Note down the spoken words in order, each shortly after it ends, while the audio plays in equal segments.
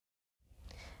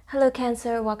Hello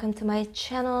Cancer, welcome to my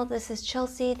channel. This is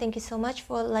Chelsea. Thank you so much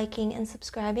for liking and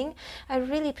subscribing. I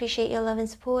really appreciate your love and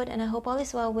support, and I hope all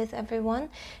is well with everyone.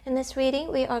 In this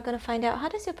reading, we are going to find out how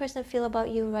does your person feel about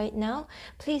you right now.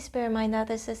 Please bear in mind that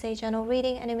this is a general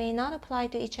reading and it may not apply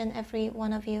to each and every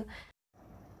one of you.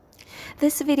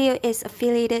 This video is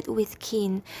affiliated with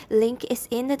Keen. Link is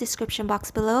in the description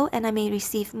box below, and I may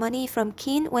receive money from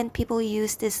Keen when people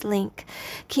use this link.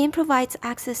 Keen provides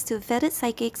access to vetted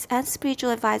psychics and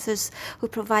spiritual advisors who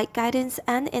provide guidance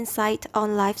and insight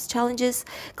on life's challenges,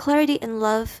 clarity in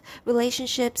love,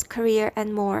 relationships, career,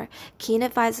 and more. Keen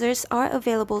advisors are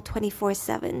available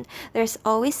 24/7. There's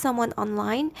always someone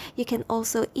online. You can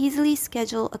also easily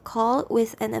schedule a call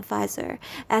with an advisor.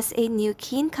 As a new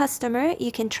Keen customer,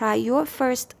 you can try your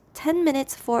first 10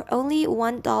 minutes for only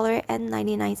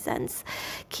 $1.99.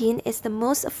 Keen is the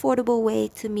most affordable way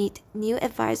to meet new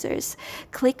advisors.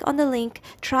 Click on the link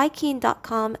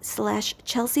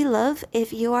trykeen.com/ChelseaLove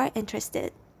if you are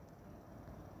interested.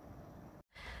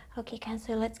 Okay,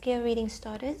 Cancer, let's get a reading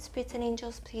started. Spirits and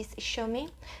angels, please show me.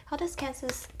 How does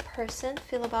Cancer's person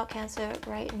feel about Cancer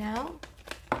right now?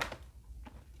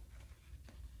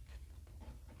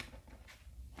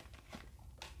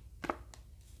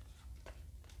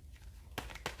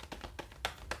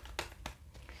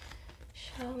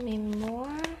 Show me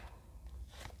more.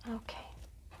 Okay.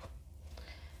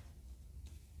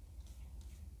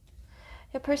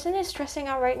 Your person is stressing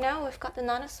out right now. We've got the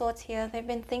Nine of Swords here. They've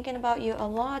been thinking about you a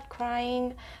lot,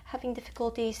 crying, having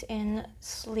difficulties in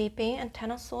sleeping, and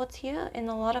Ten of Swords here, in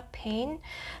a lot of pain.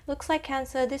 Looks like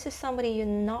Cancer, this is somebody you're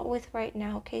not with right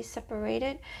now, okay?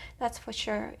 Separated, that's for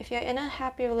sure. If you're in a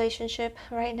happy relationship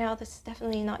right now, this is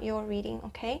definitely not your reading,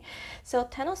 okay? So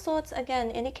Ten of Swords,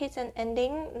 again, indicates an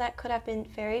ending that could have been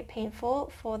very painful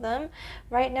for them.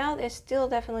 Right now, they're still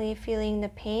definitely feeling the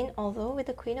pain, although with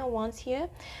the Queen of Wands here,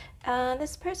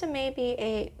 this person may be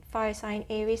a fire sign,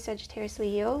 Aries, Sagittarius,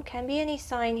 Leo. Can be any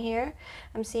sign here.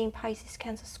 I'm seeing Pisces,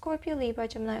 Cancer, Scorpio, Libra,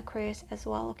 Gemini, Aquarius as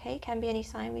well, okay? Can be any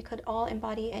sign. We could all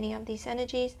embody any of these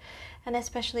energies, and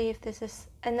especially if this is,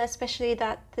 especially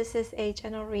that this is a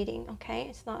general reading, okay?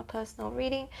 It's not a personal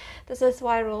reading. This is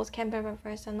why roles can be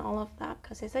reversed and all of that,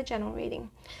 because it's a general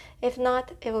reading. If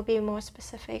not, it will be more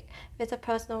specific. If it's a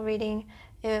personal reading,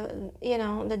 you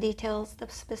know, the details, the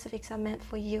specifics are meant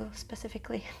for you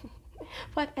specifically.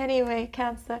 But anyway,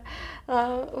 Cancer,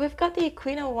 we've got the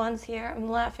Queen of Wands here. I'm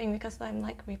laughing because I'm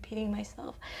like repeating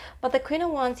myself, but the Queen of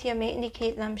Wands here may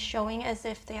indicate them showing as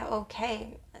if they are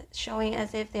okay, showing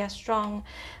as if they are strong,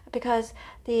 because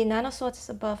the Nine of Swords is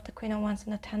above the Queen of Wands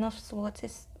and the Ten of Swords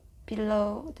is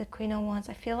below the Queen of Wands.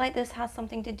 I feel like this has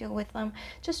something to do with them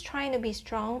just trying to be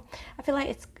strong. I feel like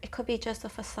it could be just a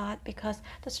facade, because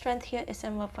the strength here is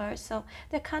in reverse, so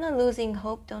they're kind of losing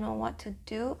hope, don't know what to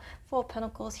do. Four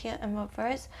Pentacles here in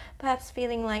reverse, perhaps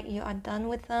feeling like you are done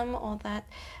with them, or that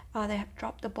they have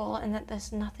dropped the ball and that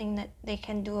there's nothing that they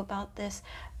can do about this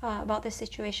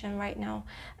situation right now.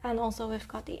 And also we've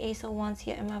got the Ace of Wands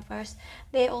here in reverse.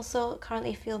 They also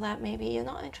currently feel that maybe you're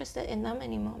not interested in them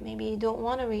anymore, maybe you don't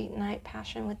want to reignite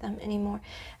passion with them anymore.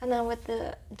 And then with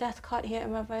the Death card here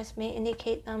in reverse may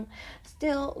indicate them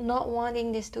still not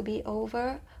wanting this to be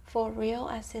over for real,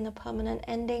 as in a permanent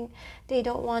ending. They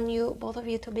don't want you, both of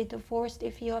you, to be divorced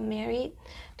if you are married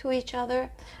to each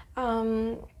other.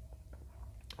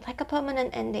 Like a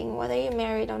permanent ending, whether you're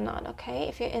married or not, okay?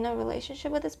 If you're in a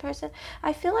relationship with this person,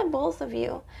 I feel like both of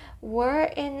you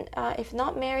were in, if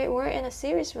not married, were in a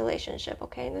serious relationship,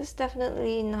 okay? This is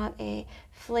definitely not a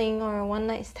fling or a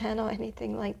one-night stand or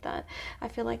anything like that. I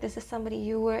feel like this is somebody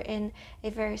you were in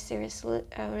a very serious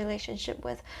relationship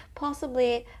with,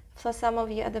 possibly for some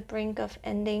of you at the brink of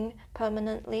ending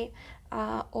permanently,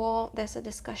 or there's a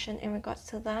discussion in regards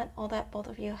to that, or that both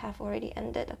of you have already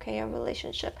ended, okay, your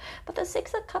relationship. But the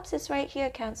Six of Cups is right here,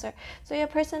 Cancer, so your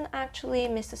person actually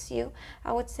misses you.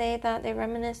 I would say that they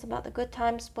reminisce about the good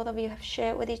times both of you have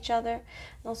shared with each other.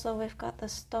 And also we've got the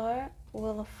Star,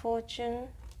 Wheel of Fortune.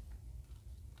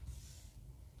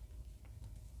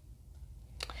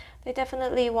 They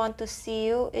definitely want to see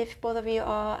you if both of you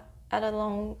are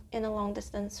in a long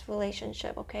distance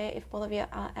relationship, okay? If both of you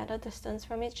are at a distance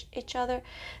from each other,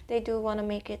 they do want to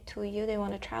make it to you, they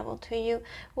want to travel to you.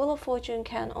 Wheel of Fortune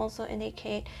can also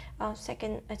indicate a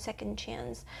second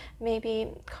chance.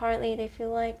 Maybe currently they feel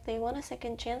like they want a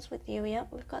second chance with you. Yeah,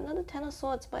 we've got another Ten of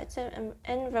Swords, but it's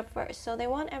in reverse, so they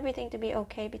want everything to be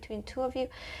okay between two of you,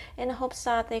 in hopes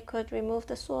that they could remove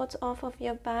the swords off of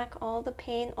your back, all the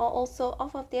pain, or also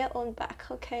off of their own back,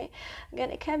 okay?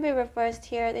 Again, it can be reversed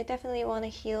here. They definitely definitely want to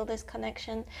heal this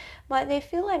connection, but they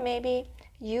feel like maybe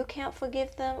you can't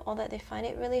forgive them, or that they find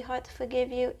it really hard to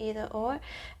forgive you, either or.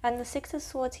 And the Six of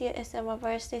Swords here is in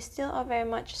reverse. They still are very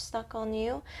much stuck on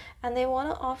you, and they want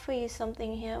to offer you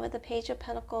something here with the Page of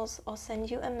Pentacles, or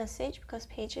send you a message, because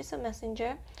Page is a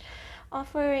messenger,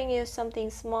 offering you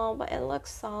something small, but it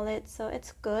looks solid, so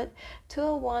it's good. Two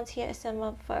of Wands here is in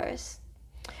reverse.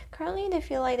 Currently, they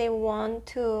feel like they want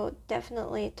to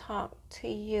definitely talk to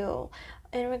you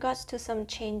in regards to some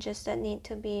changes that need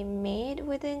to be made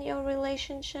within your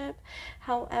relationship.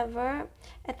 However,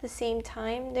 at the same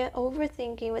time, they're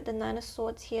overthinking with the Nine of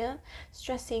Swords here,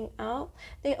 stressing out.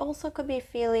 They also could be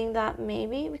feeling that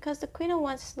maybe, because the Queen of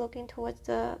Wands is looking towards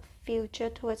the future,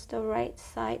 towards the right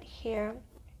side here,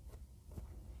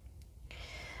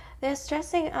 they're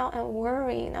stressing out and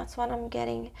worrying. That's what I'm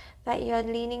getting, that you're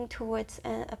leaning towards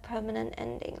a permanent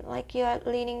ending. Like you're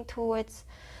leaning towards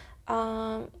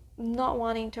not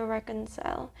wanting to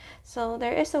reconcile. So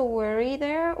there is a worry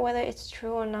there, whether it's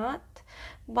true or not.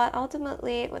 But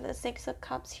ultimately, with the Six of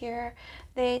Cups here,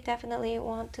 they definitely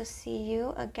want to see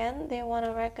you again. They want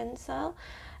to reconcile.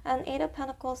 And Eight of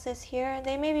Pentacles is here.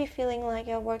 They may be feeling like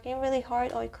you're working really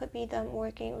hard, or it could be them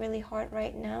working really hard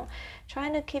right now,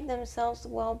 trying to keep themselves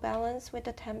well balanced with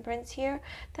the Temperance here.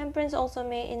 Temperance also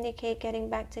may indicate getting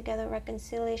back together,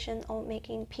 reconciliation, or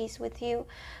making peace with you,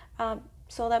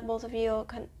 so that both of you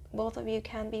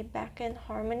can be back in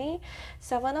harmony.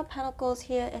 Seven of Pentacles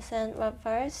here is in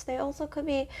reverse. They also could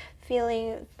be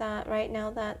feeling that right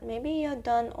now that maybe you're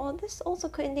done, or this also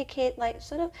could indicate like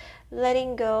sort of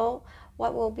letting go.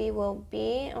 What will be,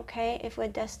 okay? If we're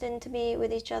destined to be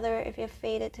with each other, if you're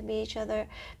fated to be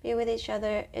with each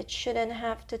other, it shouldn't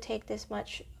have to take this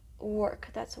much work.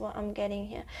 That's what I'm getting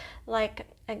here. Like,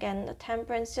 again, the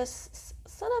Temperance, just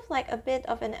sort of like a bit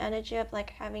of an energy of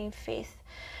like having faith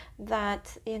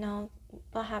that, you know,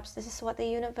 perhaps this is what the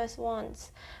universe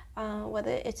wants,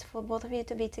 whether it's for both of you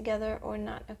to be together or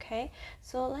not, okay?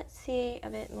 So let's see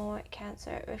a bit more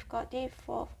Cancer. We've got the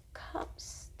Four of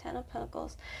Cups, Ten of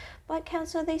Pentacles. But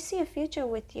Cancer, they see a future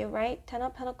with you, right? Ten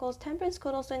of Pentacles. Temperance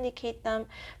could also indicate them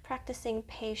practicing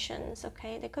patience,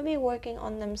 okay? They could be working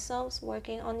on themselves,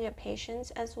 working on their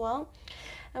patience as well.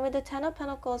 And with the Ten of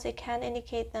Pentacles, it can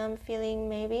indicate them feeling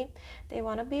maybe they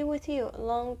want to be with you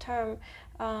long term,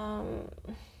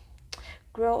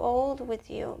 grow old with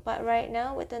you. But right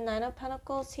now, with the Nine of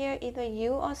Pentacles here, either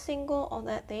you are single or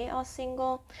that they are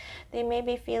single. They may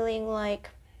be feeling like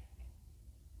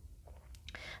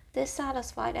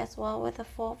dissatisfied as well with the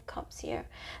Four of Cups here.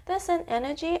 There's an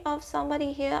energy of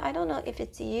somebody here. I don't know if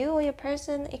it's you or your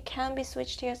person. It can be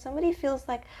switched here. Somebody feels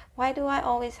like, why do I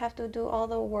always have to do all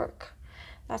the work?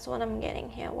 That's what I'm getting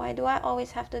here. Why do I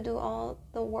always have to do all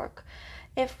the work?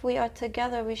 If we are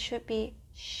together, we should be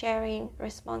sharing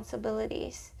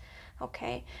responsibilities.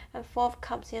 Okay, and Four of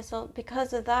Cups here, so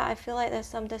because of that, I feel like there's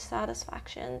some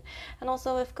dissatisfaction. And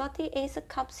also we've got the Ace of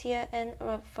Cups here in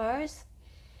reverse.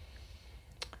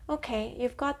 Okay,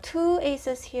 you've got two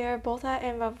aces here, both are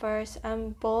in reverse,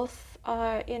 and both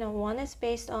are, you know, one is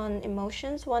based on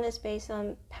emotions, one is based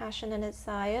on passion and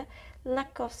desire,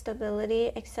 lack of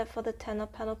stability, except for the Ten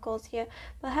of Pentacles here.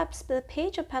 Perhaps the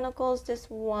Page of Pentacles, this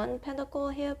one pentacle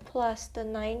here, plus the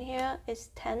 9 here is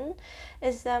 10,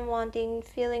 is them wanting,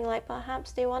 feeling like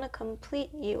perhaps they want to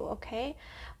complete you, okay?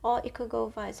 Or it could go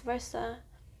vice versa.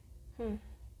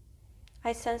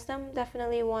 I sense them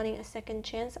definitely wanting a second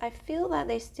chance. I feel that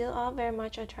they still are very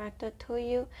much attracted to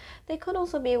you. They could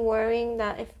also be worrying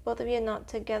that if both of you are not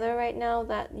together right now,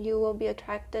 that you will be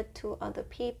attracted to other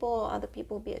people, or other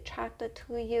people will be attracted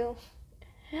to you.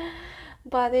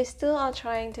 But they still are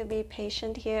trying to be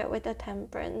patient here with the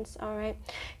Temperance, alright?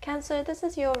 Cancer, this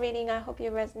is your reading. I hope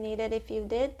you resonated. If you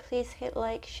did, please hit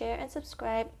like, share, and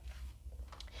subscribe.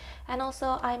 And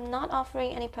also, I'm not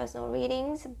offering any personal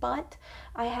readings, but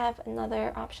I have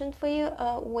another option for you,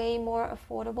 a way more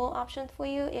affordable option for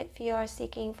you if you are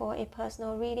seeking for a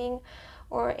personal reading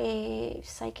or a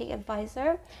psychic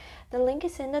advisor. The link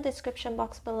is in the description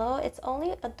box below. It's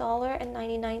only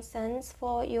 $1.99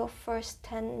 for your first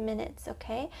 10 minutes,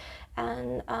 okay?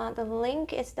 And the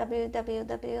link is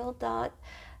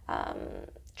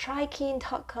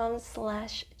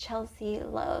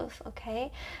www.trykeen.com/ChelseaLove,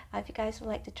 okay? If you guys would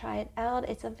like to try it out,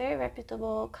 it's a very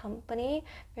reputable company,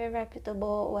 very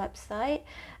reputable website.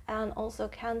 And also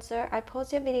Cancer, I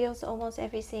post your videos almost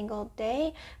every single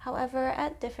day, however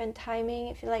at different timing.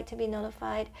 If you'd like to be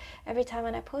notified every time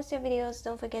when I post your videos,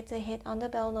 don't forget to hit on the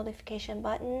bell notification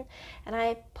button. And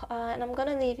I'm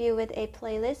gonna leave you with a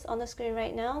playlist on the screen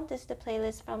right now. This is the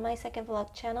playlist from my second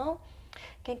vlog channel.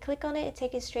 You can click on it, it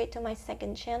takes you straight to my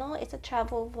second channel. It's a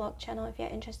travel vlog channel if you're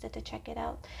interested to check it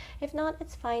out. If not,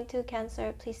 it's fine too,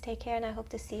 Cancer. Please take care and I hope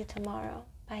to see you tomorrow.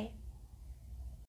 Bye.